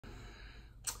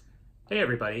Hey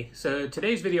everybody, so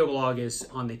today's video blog is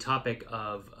on the topic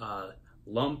of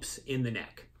lumps in the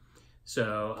neck.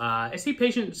 So I see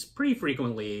patients pretty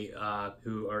frequently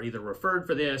who are either referred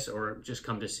for this or just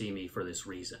come to see me for this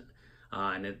reason.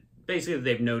 Basically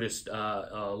they've noticed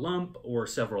a lump or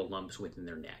several lumps within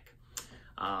their neck.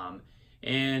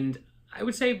 And I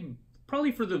would say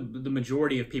probably for the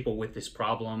majority of people with this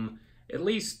problem, at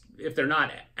least if they're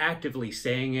not actively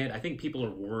saying it, I think people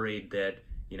are worried that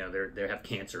they have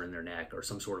cancer in their neck or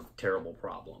some sort of terrible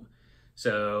problem.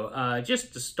 So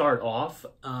just to start off,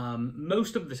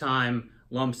 most of the time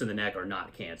lumps in the neck are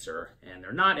not cancer and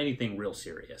they're not anything real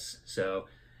serious. So,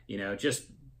 just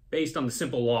based on the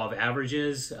simple law of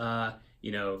averages, the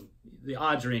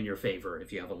odds are in your favor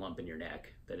if you have a lump in your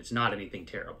neck, that it's not anything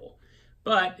terrible.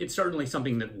 But it's certainly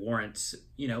something that warrants,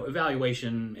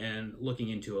 evaluation and looking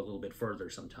into a little bit further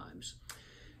sometimes.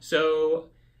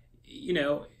 So,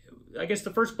 I guess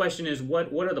the first question is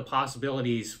what are the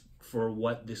possibilities for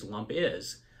what this lump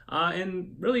is?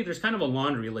 And really there's kind of a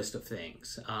laundry list of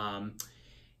things.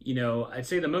 I'd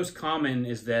say the most common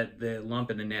is that the lump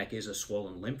in the neck is a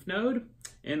swollen lymph node.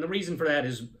 And the reason for that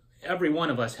is every one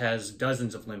of us has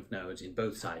dozens of lymph nodes in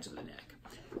both sides of the neck.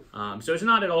 So it's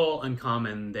not at all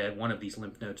uncommon that one of these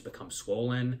lymph nodes becomes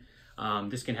swollen.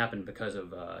 This can happen because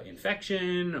of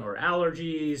infection or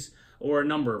allergies or a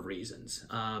number of reasons.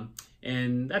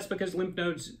 And that's because lymph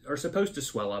nodes are supposed to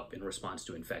swell up in response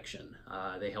to infection.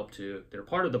 They're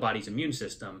part of the body's immune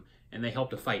system and they help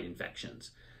to fight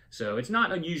infections. So it's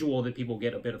not unusual that people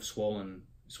get a bit of swelling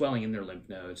in their lymph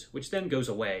nodes, which then goes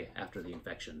away after the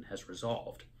infection has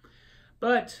resolved.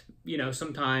 But,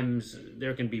 sometimes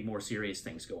there can be more serious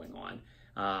things going on.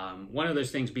 One of those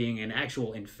things being an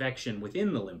actual infection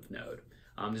within the lymph node.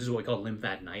 This is what we call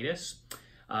lymphadenitis.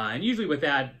 And usually with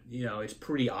that, it's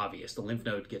pretty obvious. The lymph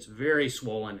node gets very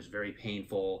swollen, it's very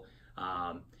painful,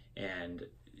 and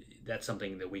that's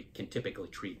something that we can typically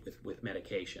treat with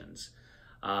medications.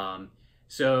 I'd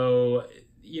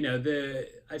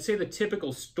say the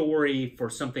typical story for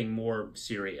something more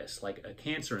serious, like a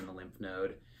cancer in the lymph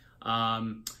node.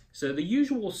 So the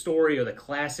usual story or the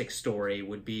classic story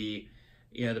would be,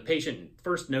 the patient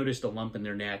first noticed a lump in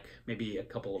their neck maybe a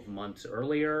couple of months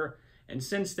earlier. And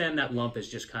since then, that lump has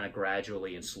just kind of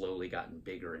gradually and slowly gotten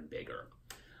bigger and bigger.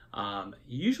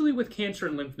 Usually with cancer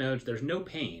in lymph nodes, there's no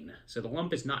pain. So the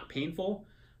lump is not painful,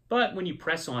 but when you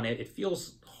press on it, it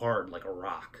feels hard like a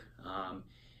rock.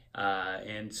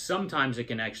 And sometimes it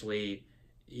can actually,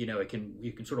 you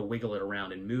can sort of wiggle it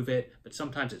around and move it, but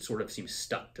sometimes it sort of seems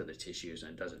stuck to the tissues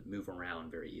and it doesn't move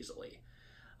around very easily.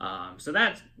 So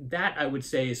that I would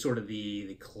say is sort of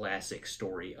the classic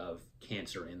story of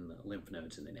cancer in the lymph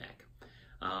nodes in the neck.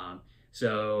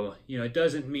 It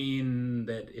doesn't mean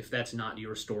that if that's not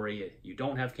your story, you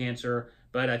don't have cancer,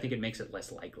 but I think it makes it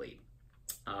less likely.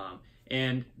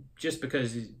 And just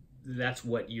because that's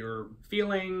what you're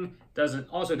feeling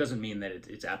doesn't mean that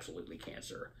it's absolutely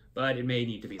cancer, but it may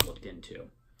need to be looked into.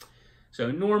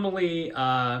 So normally,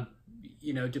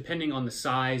 depending on the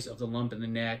size of the lump in the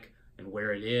neck and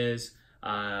where it is,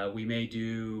 we may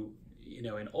do,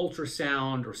 an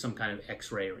ultrasound or some kind of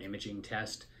x-ray or imaging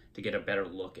test to get a better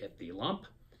look at the lump.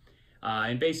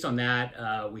 And based on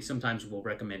that, we sometimes will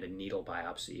recommend a needle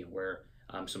biopsy where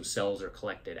some cells are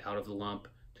collected out of the lump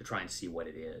to try and see what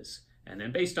it is. And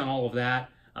then based on all of that,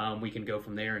 we can go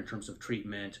from there in terms of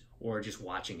treatment or just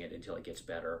watching it until it gets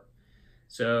better.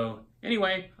 So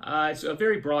anyway, it's a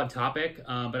very broad topic,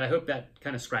 but I hope that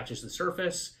kind of scratches the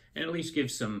surface and at least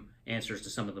gives some answers to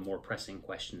some of the more pressing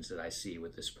questions that I see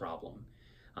with this problem.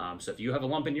 So if you have a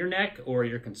lump in your neck or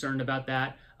you're concerned about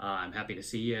that, I'm happy to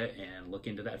see you and look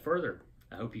into that further.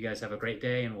 I hope you guys have a great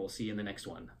day and we'll see you in the next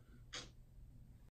one.